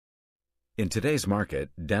In today's market,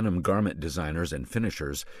 denim garment designers and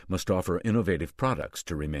finishers must offer innovative products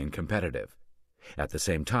to remain competitive. At the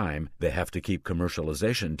same time, they have to keep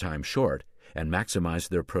commercialization time short and maximize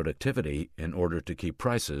their productivity in order to keep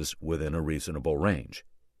prices within a reasonable range.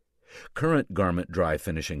 Current garment dry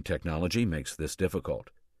finishing technology makes this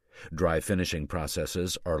difficult. Dry finishing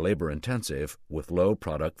processes are labor-intensive with low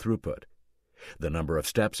product throughput. The number of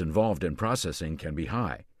steps involved in processing can be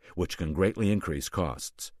high, which can greatly increase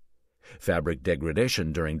costs. Fabric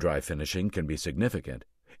degradation during dry finishing can be significant,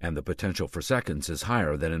 and the potential for seconds is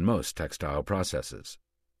higher than in most textile processes.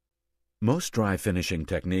 Most dry finishing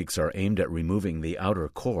techniques are aimed at removing the outer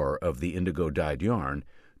core of the indigo-dyed yarn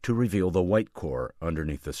to reveal the white core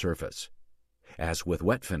underneath the surface. As with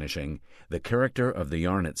wet finishing, the character of the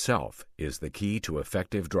yarn itself is the key to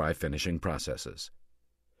effective dry finishing processes.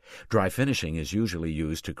 Dry finishing is usually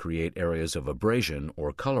used to create areas of abrasion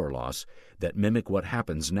or color loss that mimic what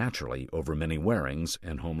happens naturally over many wearings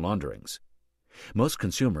and home launderings. Most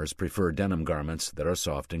consumers prefer denim garments that are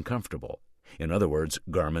soft and comfortable. In other words,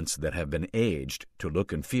 garments that have been aged to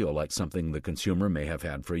look and feel like something the consumer may have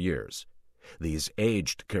had for years. These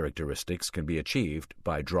aged characteristics can be achieved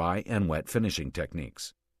by dry and wet finishing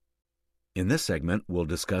techniques. In this segment, we'll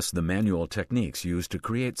discuss the manual techniques used to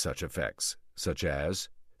create such effects, such as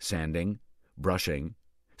sanding, brushing,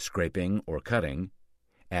 scraping or cutting,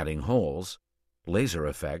 adding holes, laser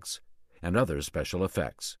effects, and other special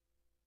effects.